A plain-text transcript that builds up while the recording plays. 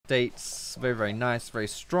updates. Very, very nice, very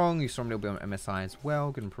strong. You saw him a little bit on MSI as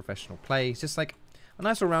well. Good and professional play. He's just like a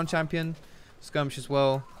nice all-round champion. Skirmish as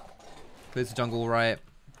well. Plays the jungle right.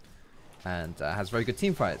 And has very good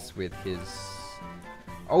team fights with his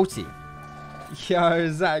ulti. Yo,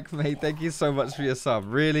 Zach, mate, thank you so much for your sub.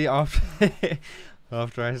 Really, after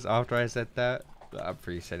after I said that, I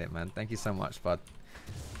appreciate it, man. Thank you so much, bud.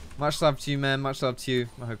 Much love to you, man. Much love to you.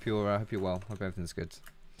 I hope you're well. Hope everything's good.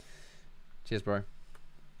 Cheers, bro.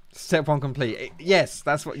 Step 1 complete. Yes,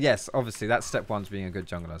 that's what. Yes, obviously that's step 1 to being a good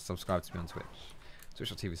jungler. Subscribe to me on Twitch.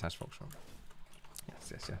 Twitch.tv/Foxdrop.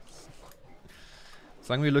 Yes.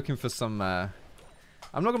 So I'm gonna be looking for some.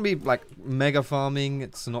 I'm not gonna be like mega farming.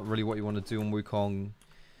 It's not really what you want to do on Wukong.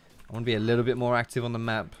 I want to be a little bit more active on the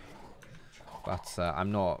map, but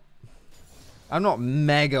I'm not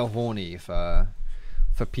mega horny for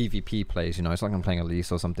PvP plays. You know, it's like I'm playing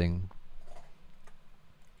Elise or something.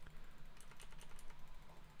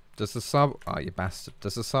 Does the sub? Oh, you bastard!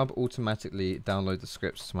 Does the sub automatically download the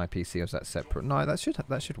scripts to my PC, or is that separate? No, that should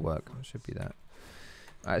work. It should be that.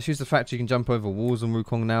 Let's use the fact you can jump over walls on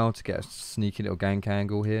Wukong now to get a sneaky little gank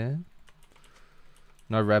angle here.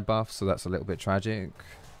 No red buff, so that's a little bit tragic.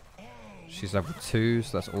 She's level 2,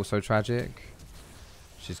 so that's also tragic.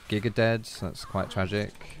 She's giga dead, so that's quite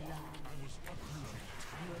tragic.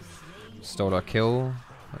 Stole our kill.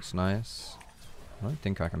 That's nice. I don't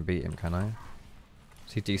think I can beat him, can I?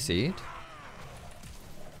 Is he DC'd?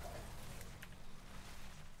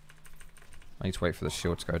 I need to wait for the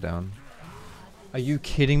shield to go down. Are you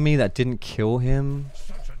kidding me? That didn't kill him?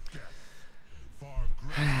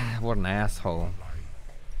 What an asshole.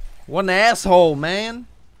 What an asshole, man!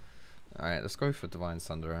 Alright, let's go for Divine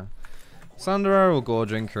Sunderer. Sunderer or Gore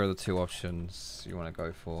Drinker are the 2 options you want to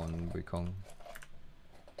go for on Wukong.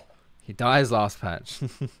 He dies last patch.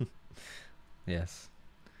 Yes.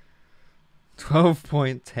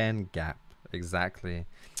 12.10 gap. Exactly.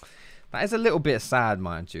 That is a little bit sad,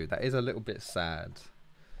 mind you. That is a little bit sad.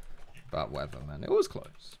 But whatever, man. It was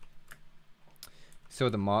close. Saw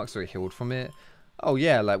the marks where he healed from it. Oh,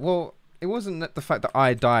 yeah. Like, well, it wasn't the fact that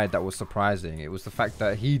I died that was surprising. It was the fact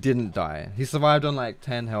that he didn't die. He survived on, like,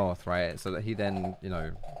 10 health, right? So that he then, you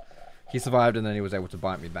know, he survived and then he was able to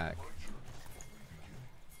bite me back.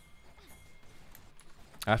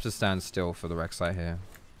 I have to stand still for the Rek'Sai here.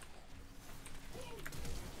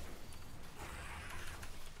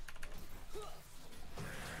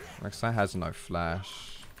 Rek'Sai has no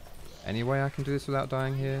flash. Any way I can do this without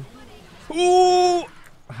dying here? Ooh!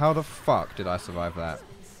 How the fuck did I survive that?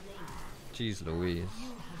 Jeez Louise.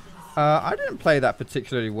 I didn't play that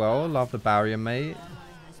particularly well. Love the barrier, mate.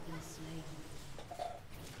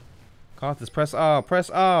 Carthus, press R,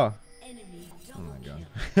 press R! Oh my god.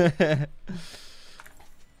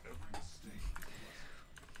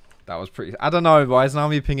 That was pretty... I don't know, why isn't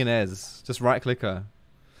Army pinging Ez? Just right clicker.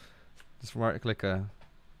 Just right clicker.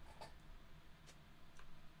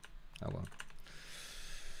 Oh well.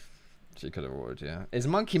 She could have ordered, yeah. Is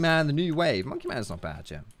Monkey Man the new wave? Monkey Man's not bad,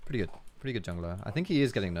 yeah. Pretty good. Pretty good jungler. I think he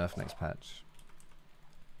is getting nerfed next patch.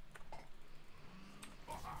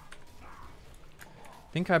 I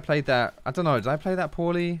think I played that... I don't know, did I play that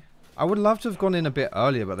poorly? I would love to have gone in a bit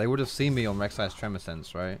earlier, but they would have seen me on Rek'Sai's Tremor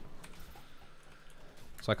Sense, right?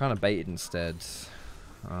 So I kind of baited instead.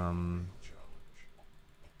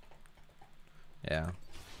 Yeah.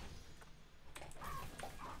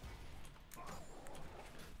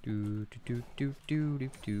 We're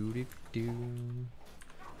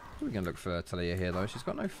gonna look for Talia here though. She's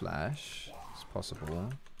got no flash. It's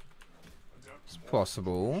possible. It's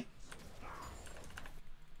possible.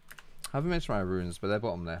 I haven't mentioned my runes, but they're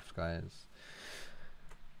bottom left, guys.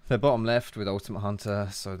 They're bottom left with Ultimate Hunter,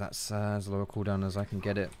 so that's as low a cooldown as I can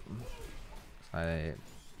get it. You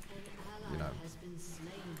know,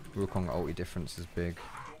 Wukong ulti difference is big.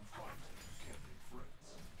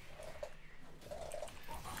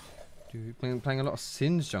 Dude, playing a lot of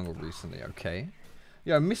Sin's jungle recently, okay.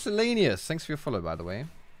 Yo, Miscellaneous, thanks for your follow, by the way.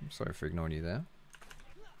 I'm sorry for ignoring you there.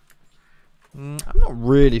 I'm not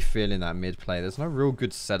really feeling that mid play. There's no real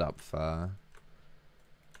good setup for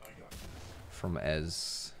from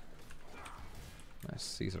Ez.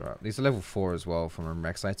 Nice, these are up. These are level 4 as well from when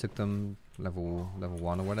Rek'Sai took them. Level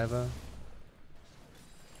 1 or whatever.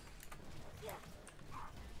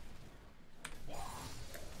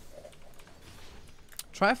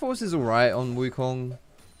 Triforce is alright on Wukong.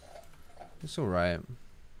 It's alright.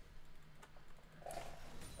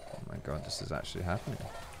 Oh my god, this is actually happening.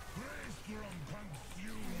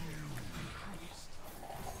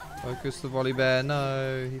 Focus the volley bear.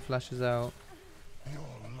 No, he flashes out.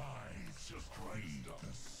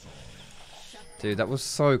 Dude, that was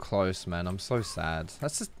so close, man. I'm so sad.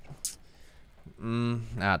 That's just...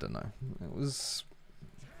 I don't know. It was...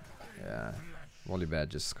 Yeah. Volibear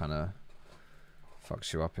just kind of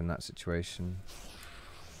fucks you up in that situation.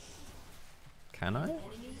 Can I?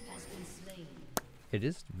 It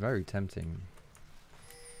is very tempting.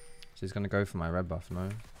 She's going to go for my red buff, no?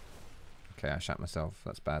 Okay, I shot myself.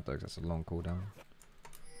 That's bad though, 'cause that's a long cooldown.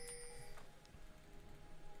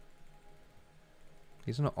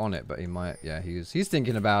 He's not on it, but he might. Yeah, he's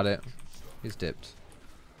thinking about it. He's dipped.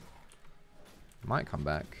 Might come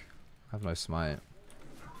back. I have no smite.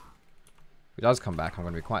 If he does come back, I'm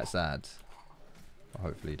going to be quite sad. But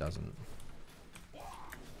hopefully he doesn't.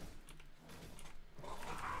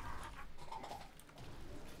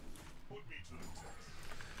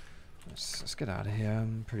 Let's get out of here.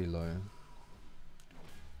 I'm pretty low.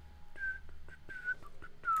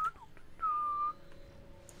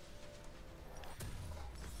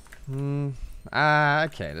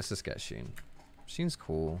 Okay, let's just get Sheen. Sheen's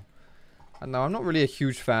cool. I know I'm not really a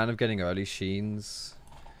huge fan of getting early Sheens.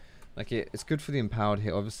 Like it's good for the empowered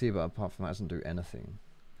hit, obviously, but apart from that, it doesn't do anything.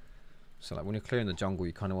 So like when you're clearing the jungle,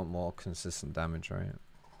 you kind of want more consistent damage, right?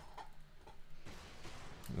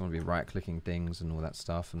 You want to be right-clicking things and all that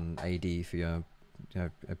stuff, and AD for your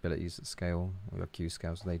abilities at scale, or your Q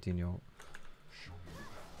scales with AD in your...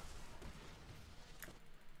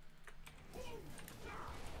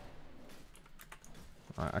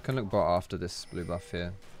 Alright, I can look bot after this blue buff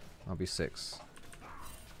here. I'll be 6.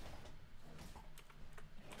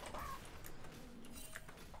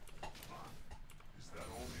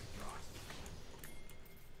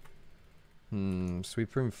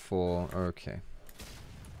 Sweep room 4. Okay.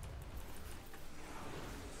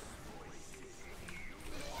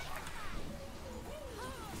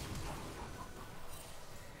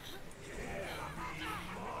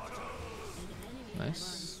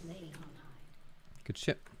 Nice. Good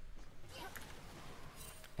shit.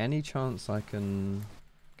 Any chance I can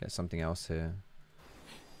get something else here?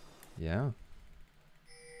 Yeah.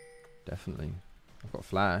 Definitely. I've got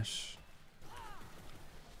flash.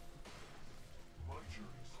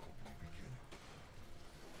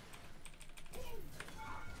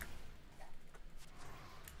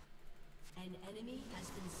 An enemy has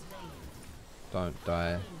been slain. Don't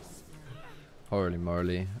die. Holy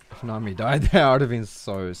moly. If Nami died there, I would have been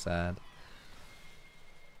so sad.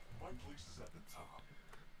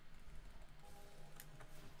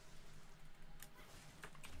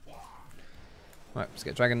 Right, let's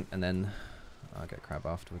get dragon and then I'll get crab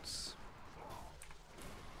afterwards.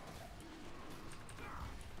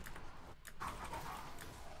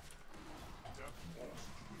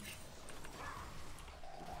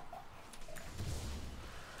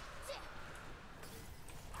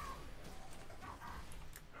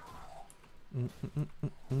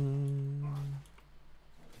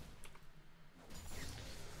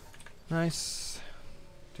 Nice.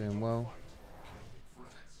 Doing well.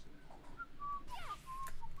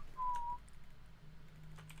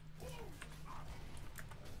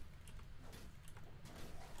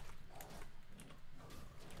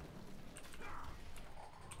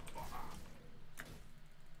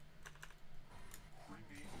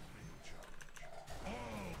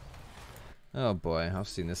 Oh boy, I've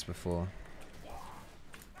seen this before.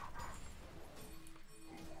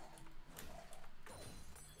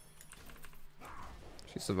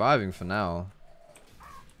 She's surviving for now.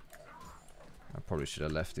 I probably should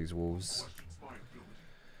have left these wolves.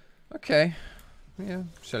 Okay. Yeah,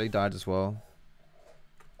 Shelly died as well.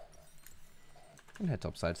 I can head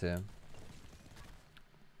topside here.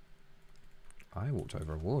 I walked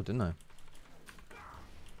over a wall, didn't I?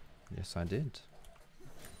 Yes, I did.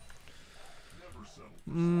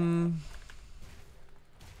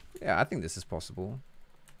 Yeah, I think this is possible.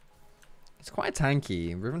 It's quite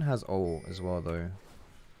tanky. Riven has ult as well, though.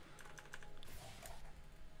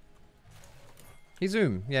 He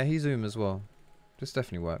zoom. Yeah, he zoom as well. This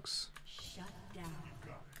definitely works.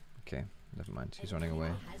 Okay, never mind. He's running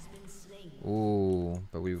away. Ooh,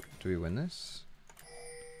 but do we win this?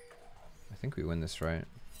 I think we win this, right?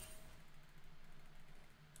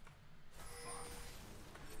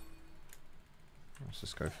 Let's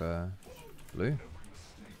just go for blue.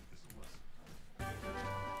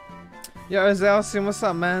 Yo, Zalcian, what's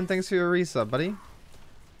up, man? Thanks for your resub, buddy.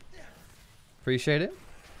 Appreciate it.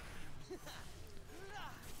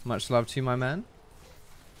 Much love to you, my man.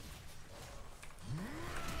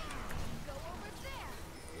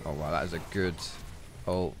 Oh wow, that is a good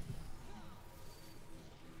ult.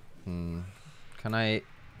 Can I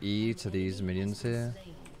E to these minions here?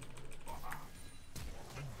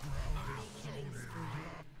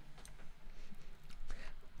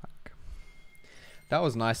 That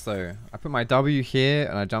was nice though. I put my W here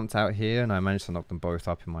and I jumped out here and I managed to knock them both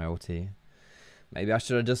up in my ulti. Maybe I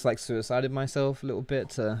should have just like suicided myself a little bit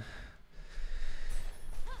to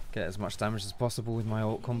get as much damage as possible with my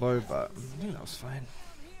ult combo, but I think that was fine.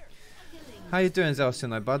 How you doing,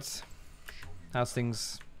 Zelsian though, buds? How's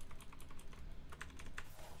things?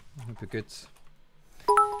 I hope you're good.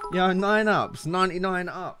 Yo, 9 ups, 99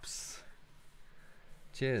 ups.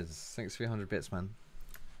 Cheers. Thanks for 100 bits, man.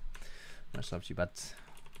 Much love to you, buds.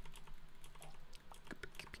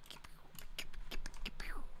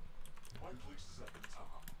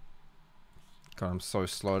 God, I'm so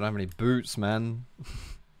slow. I don't have any boots, man.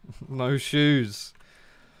 No shoes.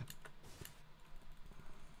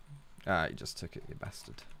 Ah, you just took it, you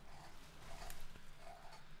bastard.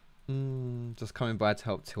 Just coming by to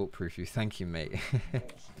help tilt proof you. Thank you, mate.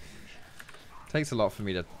 Takes a lot for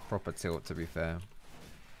me to proper tilt, to be fair.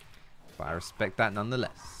 But I respect that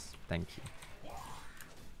nonetheless. Thank you.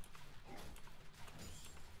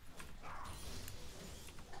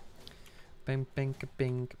 Bing, bing,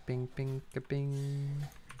 bing, bing, bing, bing.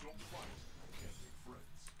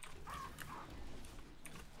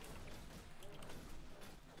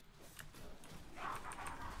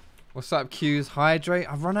 What's up, Q's? Hydrate?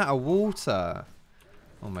 I've run out of water.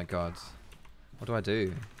 Oh my god. What do I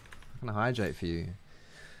do? How can I hydrate for you?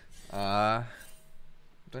 I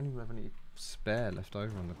don't even have any spare left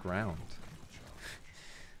over on the ground.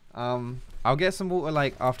 I'll get some water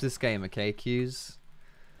like after this game, okay, Q's?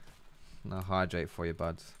 And I'll hydrate for you,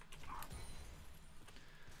 buds.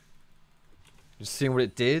 Just seeing what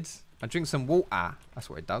it did. I drink some water. That's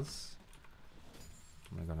what it does.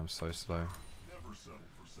 Oh my god, I'm so slow.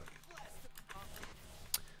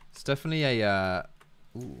 It's definitely a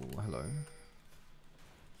ooh, hello.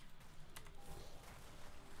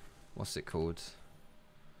 What's it called?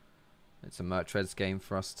 It's a Mertreds game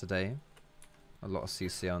for us today. A lot of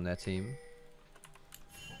CC on their team.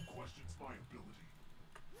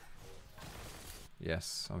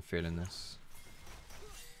 Yes, I'm feeling this.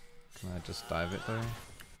 Can I just dive it though?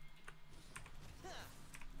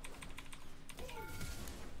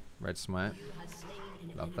 Red smite.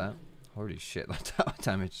 Love that. Holy shit, that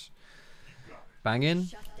damage. Banging.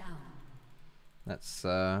 That's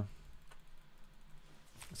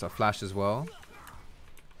it's a flash as well.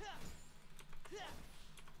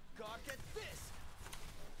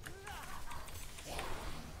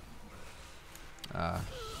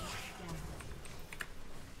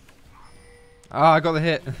 I got the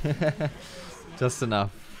hit. Just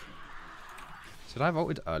enough. Should I have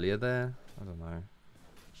ulted earlier there? I don't know.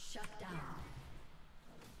 Shut down.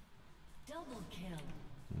 Double kill.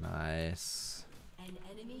 Nice. An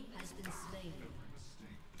enemy has been slain.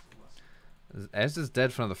 Ez is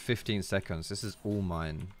dead for another 15 seconds. This is all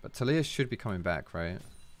mine. But Talia should be coming back, right?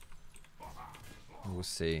 We'll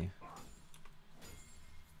see.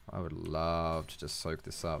 I would love to just soak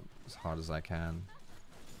this up as hard as I can.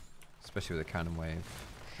 Especially with a cannon wave.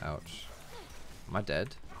 Ouch. Am I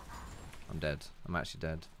dead? I'm dead. I'm actually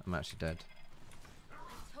dead. I'm actually dead.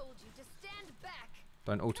 Told you to stand back.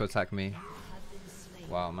 Don't auto attack me.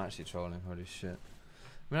 Wow, I'm actually trolling. Holy shit.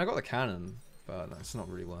 I mean, I got the cannon, but that's not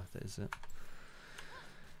really worth it, is it?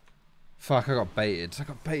 Fuck, I got baited. I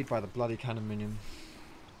got baited by the bloody cannon minion.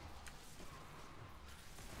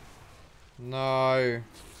 No.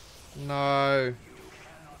 No.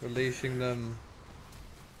 Releasing them.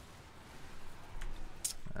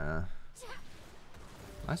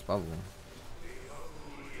 Nice bubble.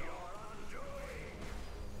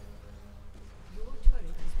 Your turret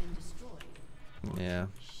has been destroyed. Yeah.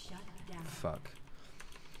 Shut down. Fuck.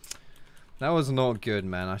 That was not good,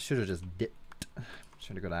 man. I should have just dipped.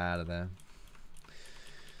 Should have got out of there.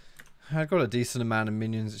 I got a decent amount of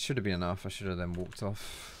minions. It should have been enough. I should have then walked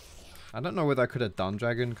off. I don't know whether I could have done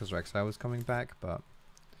Dragon because Rek'Sai was coming back, but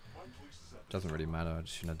doesn't really matter. I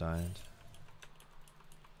just shouldn't have died.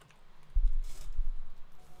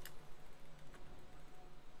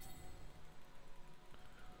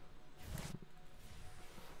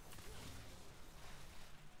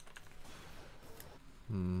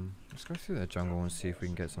 Let's go through their jungle and see if we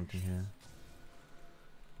can get something here.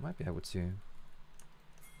 Might be able to. Your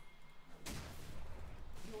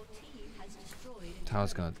team has destroyed a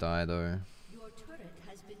Tower's turret. gonna die though. Your turret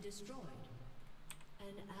has been destroyed.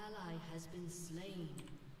 An ally has been slain.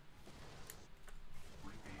 An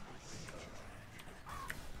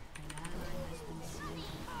ally has been slain.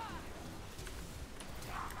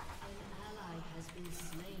 An ally has been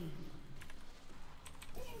slain.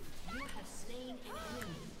 You have slain an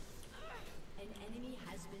enemy. An enemy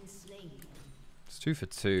has been slain. It's 2 for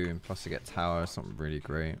 2, and plus to get tower, it's not really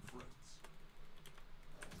great.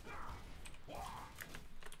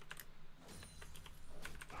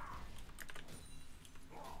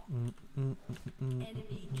 Enemy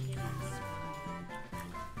killing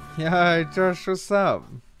spree. Yo, Josh, what's up?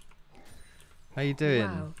 How you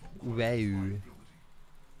doing? Wow.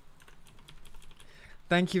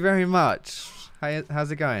 Thank you very much.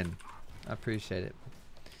 How's it going? I appreciate it.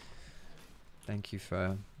 Thank you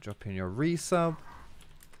for dropping your resub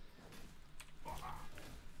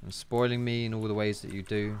and spoiling me in all the ways that you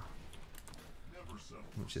do,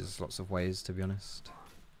 which is lots of ways, to be honest.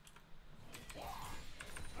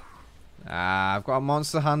 Ah, I've got a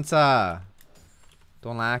monster hunter.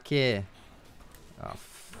 Don't like it. Oh,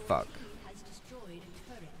 fuck. Has destroyed a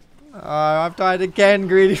turret. Oh, I've died again,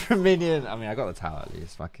 greedy for minion. I mean, I got the tower at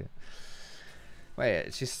least. Fuck it. Wait,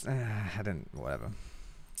 it's just I didn't. Whatever.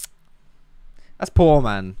 That's poor,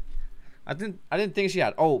 man. I didn't think she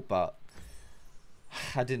had ult, but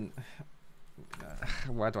I didn't.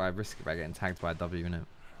 Why do I risk it by getting tagged by a W in it?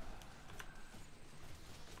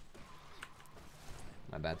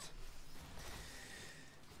 My bad.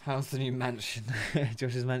 How's the new mansion?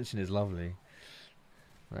 Josh's mansion is lovely.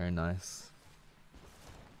 Very nice.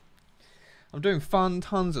 I'm doing fun,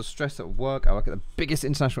 tons of stress at work. I work at the biggest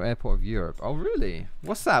international airport of Europe. Oh, really?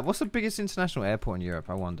 What's that? What's the biggest international airport in Europe?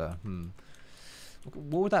 I wonder.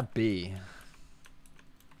 What would that be?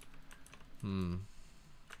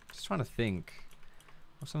 Just trying to think.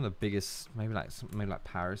 What's some of the biggest? Maybe like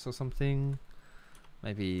Paris or something.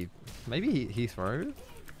 Maybe Heathrow.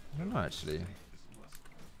 I don't know actually.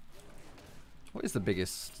 What is the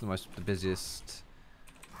biggest, the busiest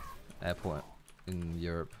airport in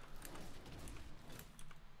Europe?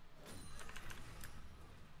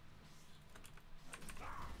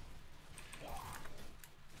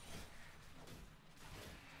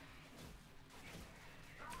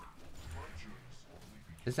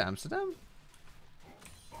 Is it Amsterdam?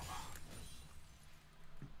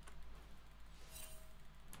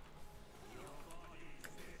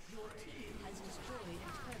 Your team has destroyed a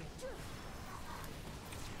turret.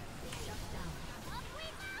 Shut down.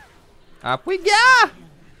 Up we go!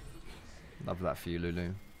 Love that for you,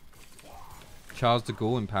 Lulu. Charles de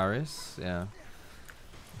Gaulle in Paris. Yeah.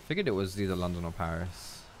 I figured it was either London or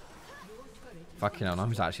Paris. Fucking hell, I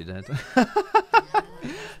was actually dead.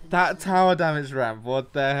 That tower damage ramp,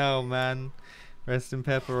 what the hell, man? Rest in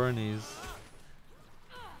pepperonis.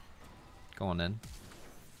 Go on then.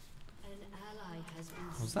 An ally has been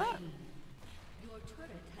What's that? slain. Your turret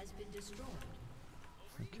has been destroyed.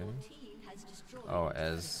 Okay. Your team has destroyed Oh, a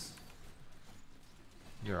turret. Ez.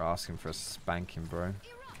 You're asking for a spanking, bro.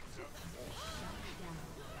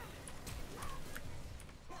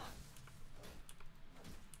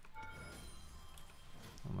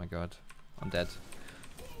 Oh my god. I'm dead.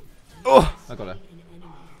 Oh! I got her. An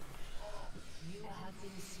enemy. You have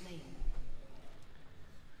been slain.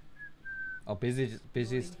 Oh, busiest Your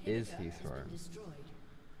is inhibitor has Heathrow. been destroyed.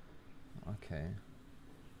 Okay.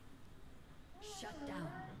 Shut down.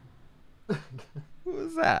 What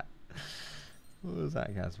was that? What was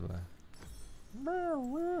that, Casper?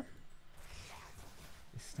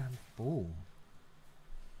 Istanbul.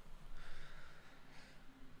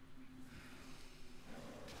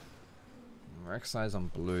 Rex size on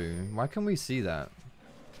blue. Why can we see that?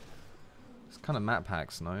 It's kind of map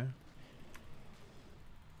hacks, no?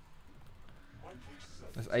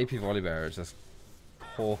 This AP Volibear is just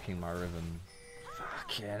hawking my Riven.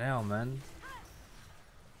 Fucking hell, man.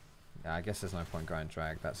 Yeah, I guess there's no point going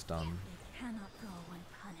drag. That's done. Cannot go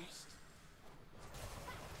unpunished.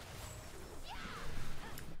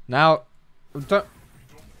 Now,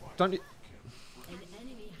 don't you An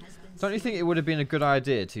enemy has been don't you think it would have been a good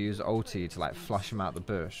idea to use ulti to like flush him out the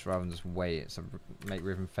bush rather than just wait, so make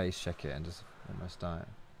Riven face check it and just almost die?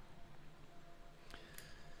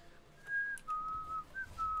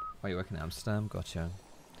 Oh, you're working in Amsterdam? Gotcha.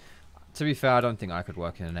 To be fair, I don't think I could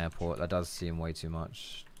work in an airport. That does seem way too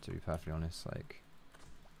much, to be perfectly honest. Like,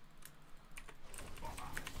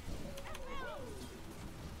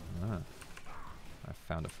 ah, I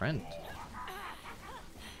found a friend.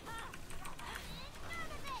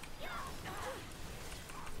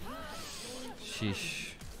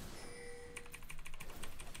 Sheesh.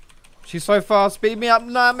 She's so fast. Speed me up,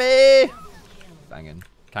 Nami! Banging.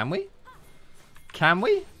 Can we? Can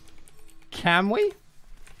we? Can we?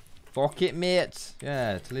 Fuck it, mate.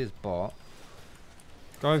 Yeah, Talia's bot.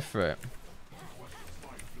 Go for it.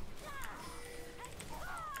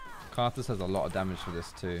 Karthus has a lot of damage for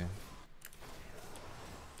this too.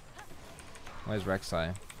 Where's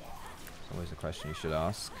Rek'Sai? It's always a question you should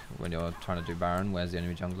ask when you're trying to do Baron. Where's the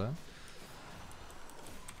enemy jungler?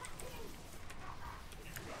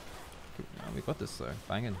 Oh, we got this though.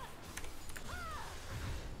 Banging.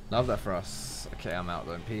 Love that for us. Okay, I'm out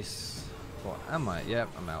though. Peace. What am I? Yep,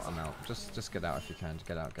 I'm out, I'm out. Just get out if you can.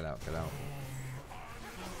 Get out, get out, get out.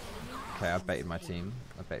 Okay, I've baited my team.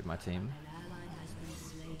 I've baited my team.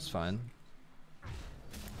 It's fine.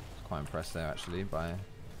 Quite impressed there actually by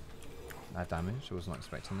that damage. I was not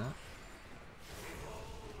expecting that.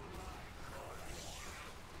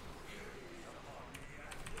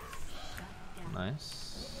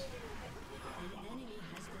 Nice.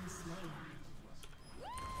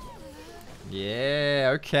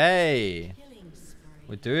 Yeah, okay.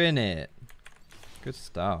 We're doing it. Good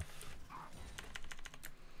stuff.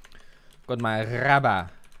 Got my Rabba.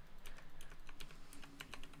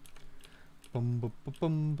 Bum, bum,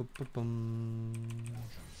 bum, bum, bum, bum.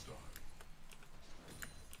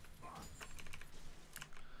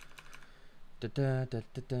 Da, da, da,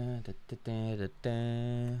 da, da, da, da, da,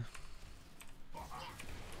 da.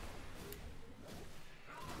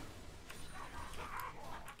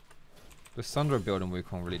 The Sundra build in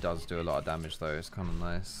Wukong really does do a lot of damage though, it's kind of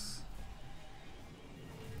nice.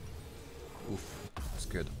 Oof, that's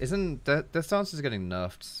good. Isn't the stance is getting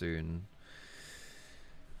nerfed soon?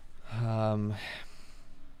 I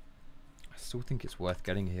still think it's worth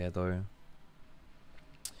getting here though.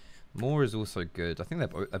 More is also good. I think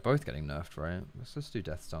they're both getting nerfed, right? Let's just do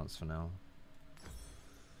Death Stance for now.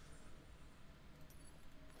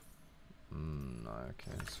 No,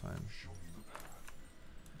 okay, that's fine.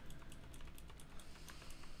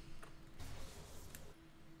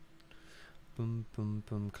 Boom, boom,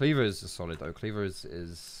 boom. Cleaver is solid though. Cleaver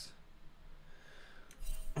is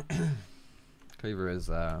Cleaver is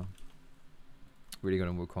really good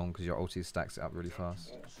on Wukong because your ulti stacks it up really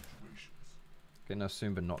fast. Get enough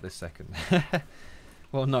soon, but not this second.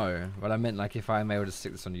 Well, no, but I meant like if I'm able to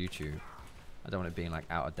stick this on YouTube, I don't want it being like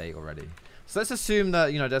out of date already. So let's assume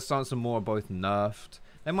that, you know, Death Stance and More are both nerfed.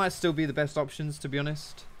 They might still be the best options, to be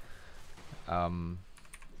honest.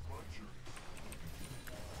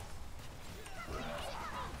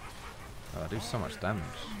 Oh, I do so much damage.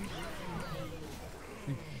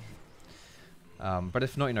 But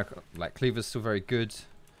if not, you know, like Cleaver's still very good.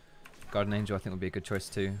 Guardian Angel I think would be a good choice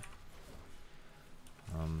too.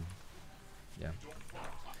 Yeah.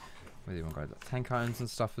 Whether you want to go like tank items and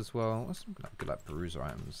stuff as well. What's some good like bruiser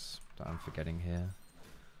items that I'm forgetting here?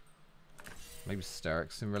 Maybe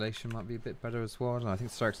Sterix in relation might be a bit better as well. I don't know, I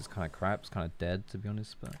think Sterix is kind of crap. It's kind of dead to be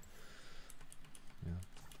honest, but yeah.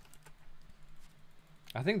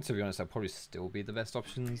 I think, to be honest, they'll probably still be the best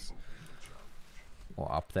options.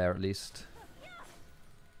 Or up there, at least.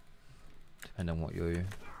 Depending on what you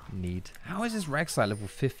need. How is this Rek'Sai level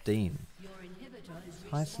 15?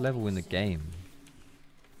 Highest level in the game.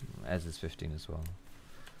 Ez is 15 as well.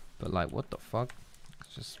 But, like, what the fuck?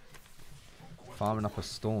 It's just farming up a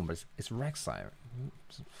storm, but it's Rek'Sai.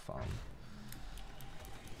 It's a farm.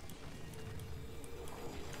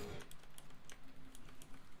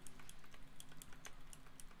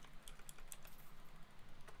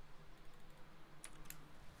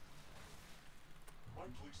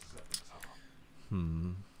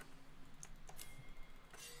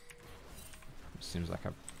 Seems like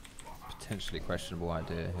a potentially questionable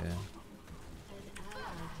idea here. An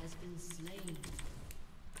ally has been slain.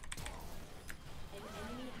 An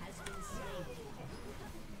enemy has been slain.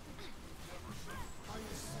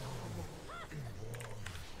 Unstoppable.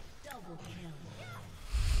 Double kill.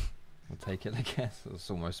 We'll take it, I guess.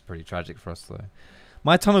 It's almost pretty tragic for us though.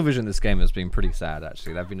 My tunnel vision this game has been pretty sad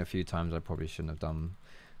actually. There have been a few times I probably shouldn't have done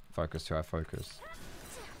focus to our focus.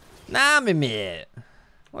 Nah, Mimir!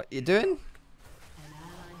 What you doing?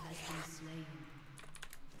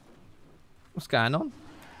 What's going on?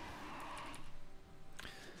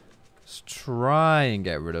 Let's try and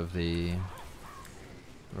get rid of the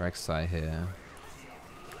Rek'Sai here.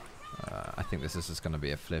 I think this is just going to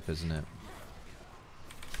be a flip, isn't it?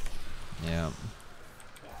 Yeah.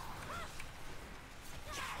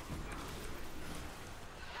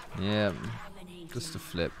 Yeah. Just a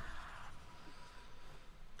flip.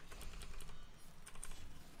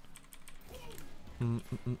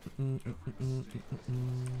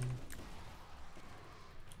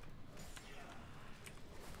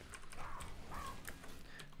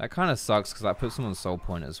 That kind of sucks because that puts them on soul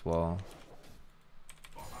point as well.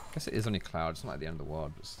 I guess it is only Cloud. It's not like the end of the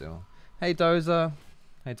world, but still. Hey Dozer.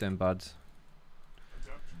 How you doing, bud?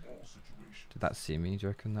 Did that see me, do you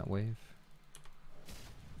reckon, that wave?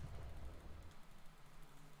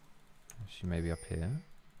 She may be up here.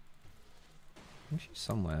 I think she's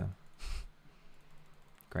somewhere.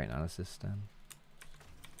 Great analysis, Dan.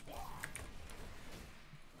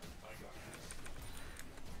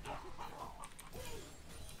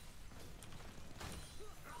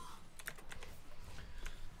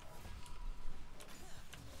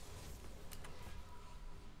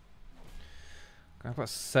 I've got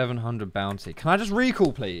 700 bounty. Can I just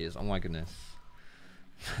recall, please? Oh my goodness.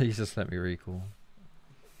 Please just let me recall.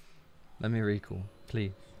 Let me recall,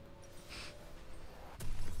 please.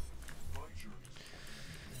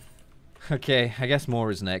 Okay, I guess more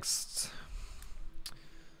is next.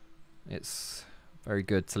 It's very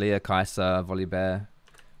good. Talia, Kai'Sa, Volibear.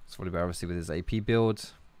 It's Volibear obviously with his AP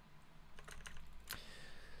build.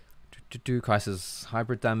 Kai'Sa's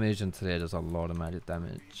hybrid damage, and Talia does a lot of magic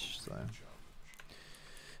damage. So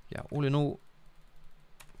yeah, all in all,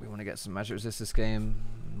 we want to get some magic resist this game.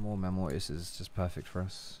 More Mamortis is just perfect for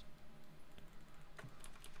us.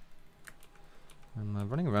 I'm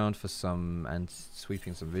running around for some and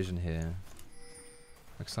sweeping some vision here.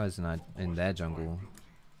 Rek'Sai's in their jungle.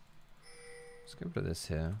 Let's get rid of this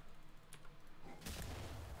here.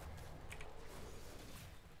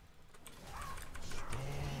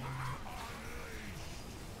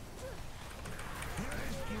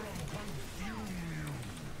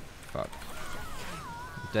 Fuck.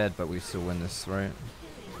 I'm dead, but we still win this, right?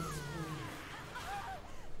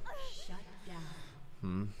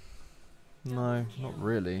 No, not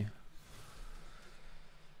really.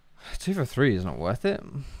 2 for 3 is not worth it.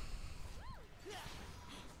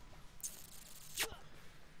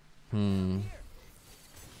 Yeah,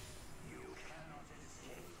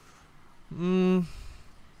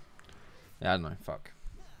 I don't know. Fuck.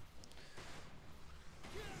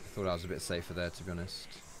 Thought I was a bit safer there, to be honest.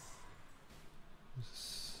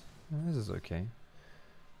 This is okay.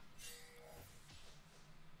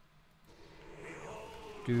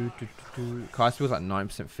 Kai'Sa was like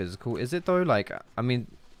 9% physical. Is it though? Like, I mean,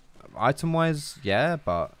 item wise, yeah,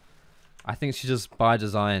 but I think she just by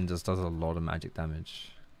design just does a lot of magic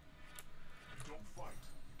damage.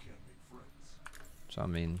 Which I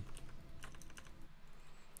mean,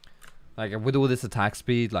 like with all this attack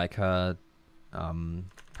speed, like her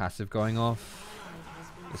passive going off,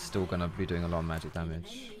 is still gonna be doing a lot of magic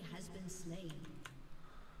damage.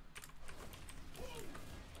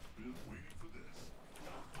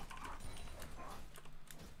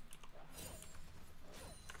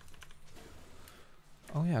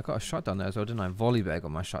 Oh yeah, I got a shutdown there as well, didn't I? Volibear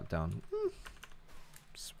got my shutdown.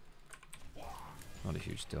 Not a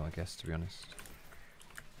huge deal, I guess, to be honest.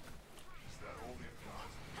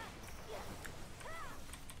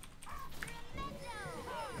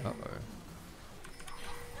 Uh-oh.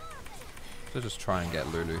 So just try and get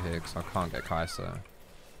Lulu here, because I can't get Kai'Sa.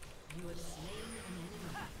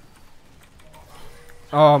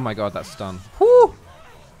 Oh my god, that's stun. Woo!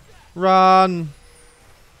 Run!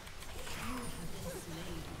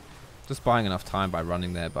 Just buying enough time by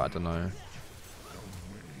running there, but I don't know.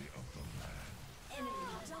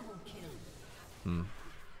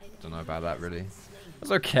 Don't know about that really.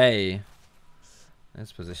 That's okay.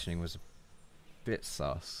 His positioning was a bit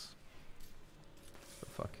sus. But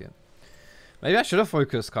fuck it. Maybe I should have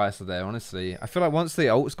focused Kai'Sa there, honestly. I feel like once the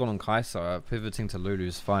ult's gone on Kai'Sa, pivoting to Lulu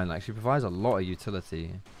is fine. Like, she provides a lot of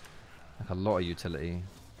utility. Like, a lot of utility.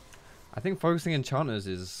 I think focusing enchanters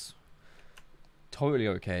is totally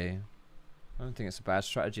okay. I don't think it's a bad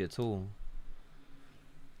strategy at all.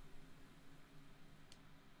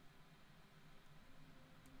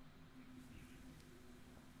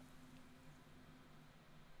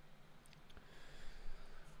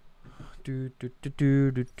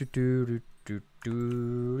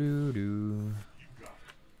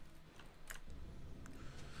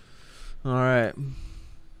 All right.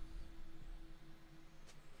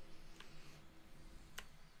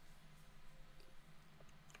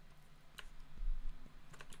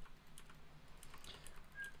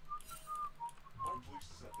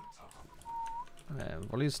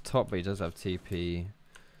 Wally's top, but he does have TP.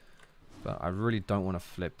 But I really don't want to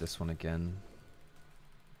flip this one again.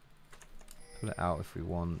 Pull it out if we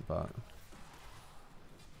want, but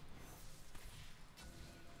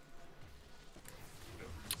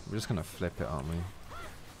we're just gonna flip it, aren't we?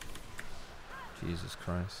 Jesus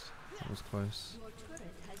Christ, that was close.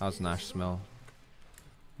 How's Nash smell?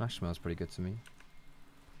 Nash smells pretty good to me.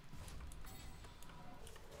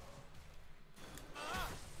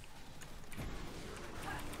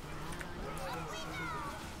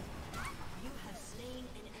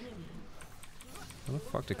 Where the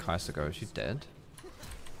fuck did Kai'Sa go? Is she dead?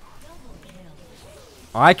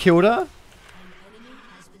 I killed her?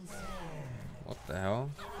 What the hell?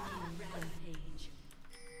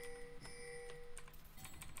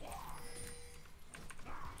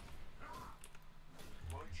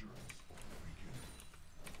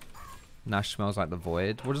 Nash smells like the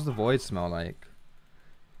void. What does the void smell like?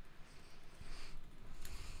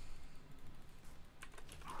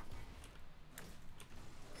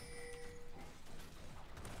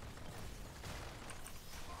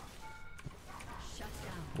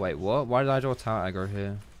 Wait, what? Why did I draw tower aggro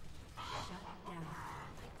here? Shut down.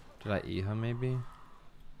 Did I eat her maybe?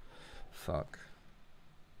 Fuck.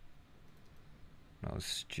 That was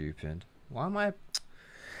stupid. Why am I?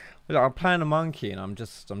 Look, I'm playing a monkey and I'm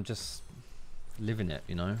just living it,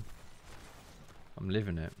 you know. I'm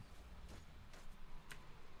living it.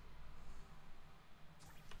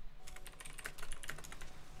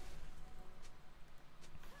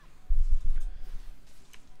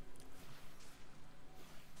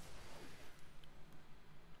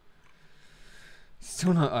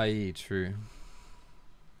 Still not IE, true.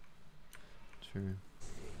 True.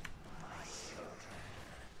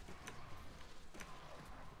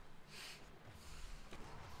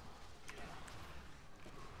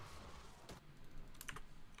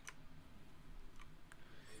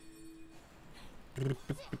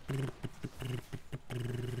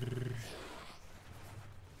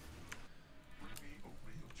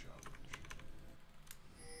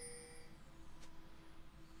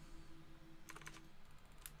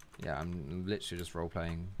 Yeah, I'm literally just role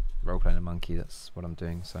playing a monkey. That's what I'm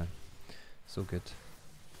doing, so it's all good.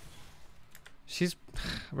 She's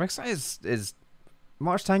Rek'Sai is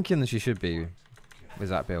much tankier than she should be with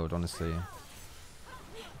that build, honestly.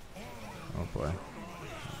 Oh boy,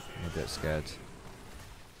 I'm a bit scared.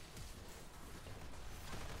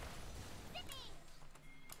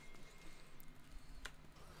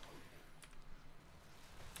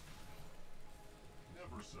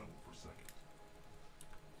 Never settle for second.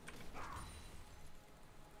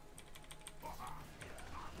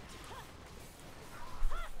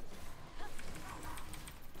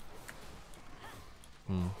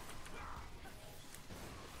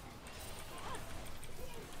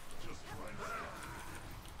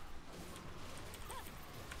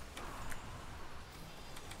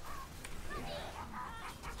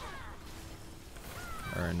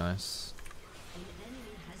 Very nice. An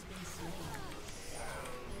enemy has been slain.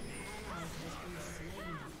 An ally has been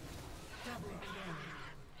slain. Double kill.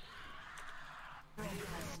 You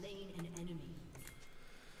have slain an enemy.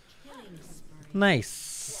 Killing spree.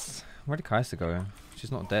 Nice. Where did Kaisa go?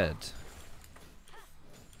 She's not dead.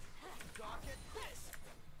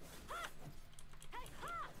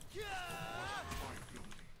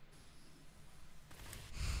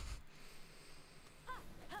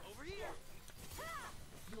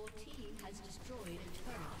 Your team has destroyed a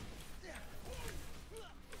turret.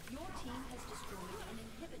 Your team has destroyed an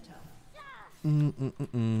inhibitor.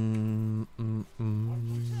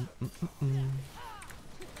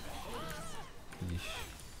 Yeesh.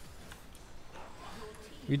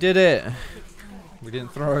 We did it. We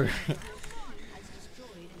didn't throw. Has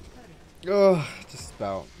destroyed a turret. Oh, just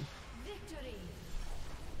about. Victory.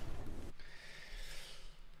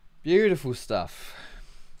 Beautiful stuff.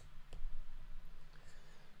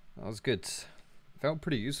 That was good. Felt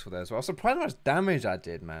pretty useful there as well. I was surprised how much damage I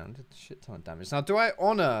did, man. I did a shit ton of damage. Now, do I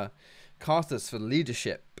honor casters for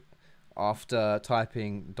leadership after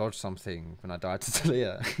typing dodge something when I died to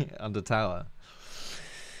Talia under tower?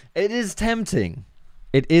 It is tempting.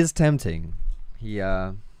 It is tempting. He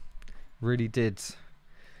really did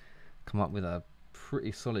come up with a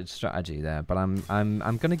pretty solid strategy there, but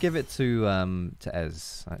I'm gonna give it to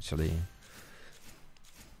Ez actually.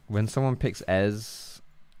 When someone picks Ez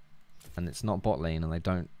and it's not bot lane and they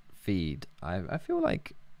don't feed, I feel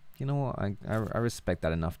like, you know what, I respect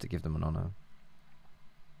that enough to give them an honor.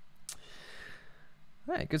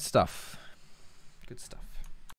 Alright, good stuff. Good stuff.